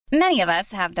Many of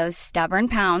us have those stubborn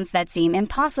pounds that seem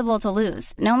impossible to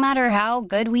lose, no matter how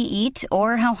good we eat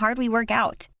or how hard we work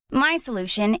out. My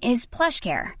solution is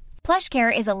PlushCare.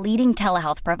 PlushCare is a leading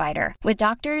telehealth provider with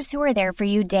doctors who are there for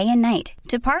you day and night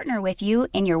to partner with you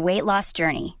in your weight loss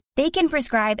journey. They can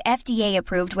prescribe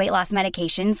FDA-approved weight loss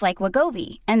medications like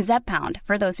Wegovy and Zepbound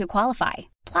for those who qualify.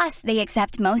 Plus, they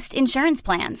accept most insurance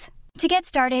plans. To get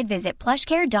started, visit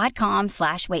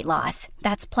plushcare.com/weightloss.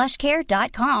 That's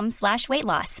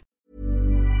plushcare.com/weightloss.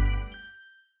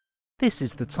 This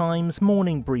is the Times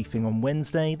morning briefing on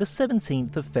Wednesday, the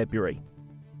 17th of February.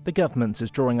 The government is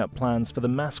drawing up plans for the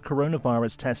mass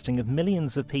coronavirus testing of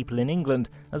millions of people in England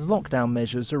as lockdown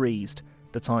measures are eased.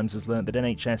 The Times has learned that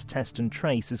NHS Test and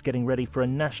Trace is getting ready for a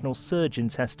national surge in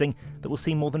testing that will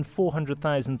see more than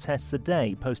 400,000 tests a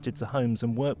day posted to homes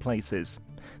and workplaces.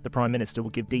 The Prime Minister will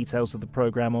give details of the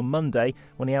programme on Monday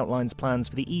when he outlines plans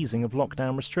for the easing of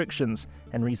lockdown restrictions.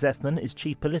 Henry Zeffman is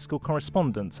Chief Political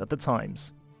Correspondent at The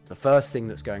Times. The first thing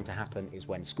that's going to happen is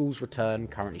when schools return,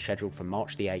 currently scheduled for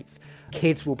March the 8th,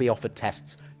 kids will be offered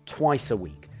tests twice a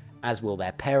week, as will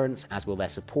their parents, as will their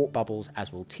support bubbles,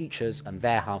 as will teachers and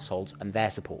their households and their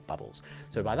support bubbles.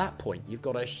 So by that point, you've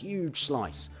got a huge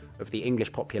slice of the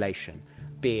English population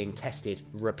being tested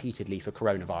repeatedly for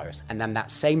coronavirus. And then that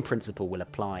same principle will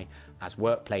apply as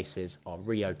workplaces are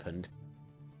reopened.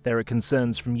 There are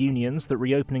concerns from unions that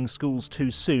reopening schools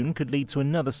too soon could lead to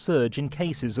another surge in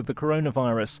cases of the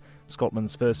coronavirus.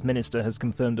 Scotland's First Minister has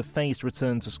confirmed a phased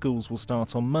return to schools will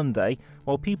start on Monday,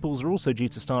 while pupils are also due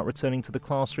to start returning to the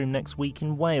classroom next week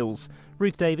in Wales.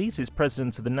 Ruth Davies is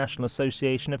president of the National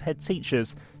Association of Head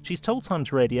Teachers. She's told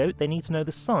Times Radio they need to know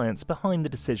the science behind the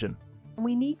decision.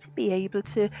 We need to be able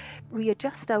to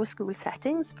readjust our school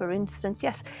settings. For instance,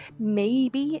 yes,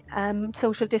 maybe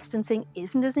social distancing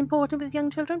isn't as important with young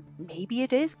children. Maybe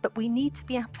it is, but we need to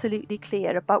be absolutely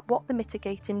clear about what the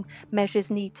mitigating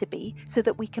measures need to be so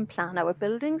that we can plan our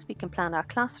buildings, we can plan our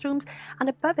classrooms, and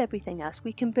above everything else,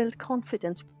 we can build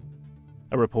confidence.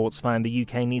 A report's found the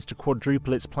UK needs to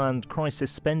quadruple its planned crisis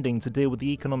spending to deal with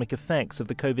the economic effects of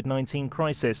the COVID-19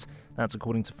 crisis. That's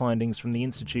according to findings from the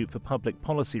Institute for Public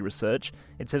Policy Research.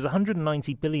 It says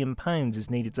 £190 billion is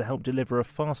needed to help deliver a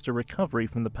faster recovery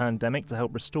from the pandemic to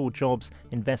help restore jobs,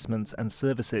 investment and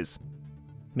services.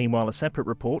 Meanwhile, a separate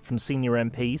report from senior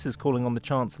MPs is calling on the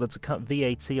Chancellor to cut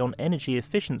VAT on energy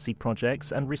efficiency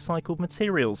projects and recycled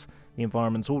materials. The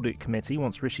Environment Audit Committee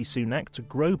wants Rishi Sunak to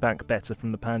grow back better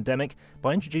from the pandemic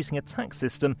by introducing a tax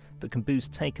system that can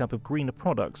boost take-up of greener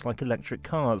products like electric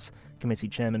cars. Committee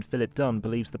Chairman Philip Dunn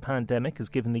believes the pandemic has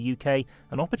given the UK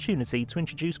an opportunity to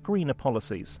introduce greener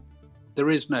policies. There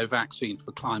is no vaccine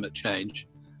for climate change.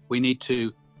 We need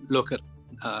to look at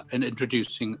in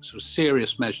introducing sort of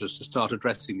serious measures to start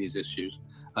addressing these issues,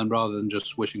 and rather than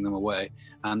just wishing them away.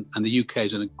 And the UK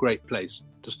is in a great place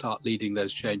to start leading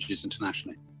those changes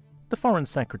internationally. The Foreign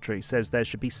Secretary says there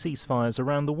should be ceasefires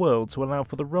around the world to allow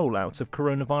for the rollout of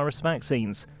coronavirus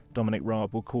vaccines. Dominic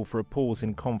Raab will call for a pause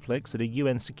in conflicts at a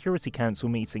UN Security Council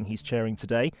meeting he's chairing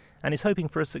today and is hoping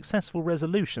for a successful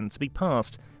resolution to be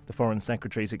passed. The Foreign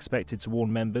Secretary is expected to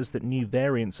warn members that new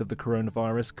variants of the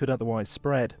coronavirus could otherwise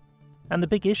spread. And The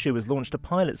Big Issue has launched a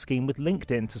pilot scheme with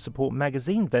LinkedIn to support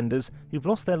magazine vendors who've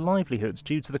lost their livelihoods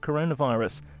due to the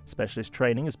coronavirus. Specialist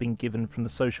training has been given from the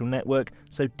social network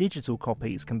so digital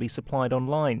copies can be supplied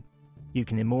online. You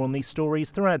can hear more on these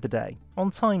stories throughout the day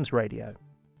on Times Radio.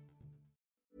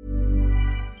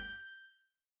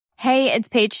 Hey, it's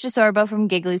Paige DeSorbo from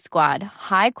Giggly Squad.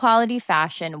 High quality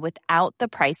fashion without the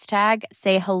price tag.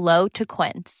 Say hello to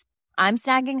Quince. I'm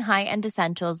snagging high-end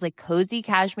essentials like cozy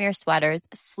cashmere sweaters,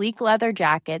 sleek leather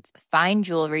jackets, fine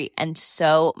jewelry, and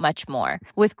so much more.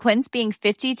 With Quince being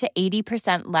 50 to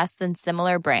 80% less than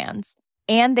similar brands.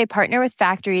 And they partner with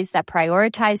factories that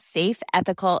prioritize safe,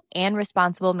 ethical, and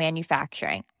responsible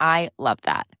manufacturing. I love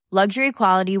that. Luxury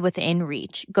quality within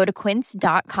reach. Go to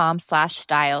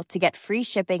quince.com/style to get free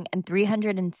shipping and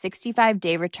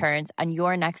 365-day returns on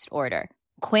your next order.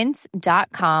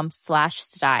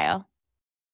 Quince.com/style.